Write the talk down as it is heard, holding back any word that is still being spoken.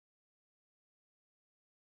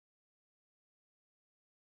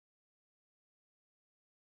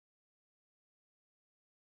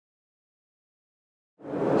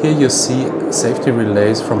Here you see safety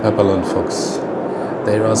relays from Pepperl+Fuchs.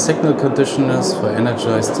 They are signal conditioners for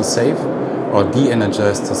energized-to-safe or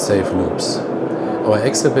de-energized-to-safe loops. Our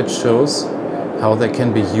exhibit shows how they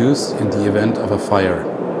can be used in the event of a fire.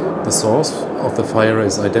 The source of the fire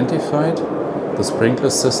is identified, the sprinkler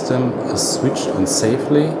system is switched on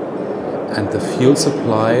safely, and the fuel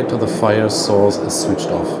supply to the fire source is switched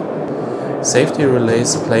off. Safety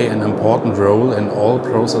relays play an important role in all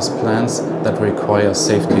process plants that require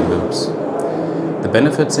safety loops. The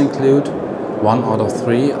benefits include 1 out of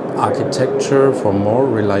 3 architecture for more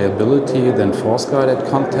reliability than force-guided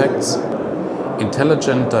contacts,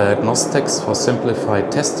 intelligent diagnostics for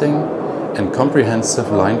simplified testing, and comprehensive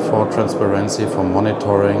line fault transparency for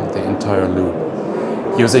monitoring the entire loop.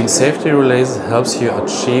 Using safety relays helps you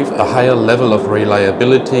achieve a higher level of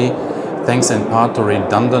reliability thanks in part to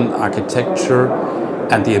redundant architecture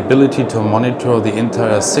and the ability to monitor the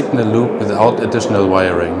entire signal loop without additional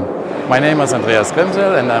wiring. My name is Andreas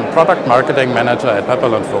Grimsel and I'm Product Marketing Manager at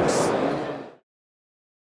Pepperl+Fuchs.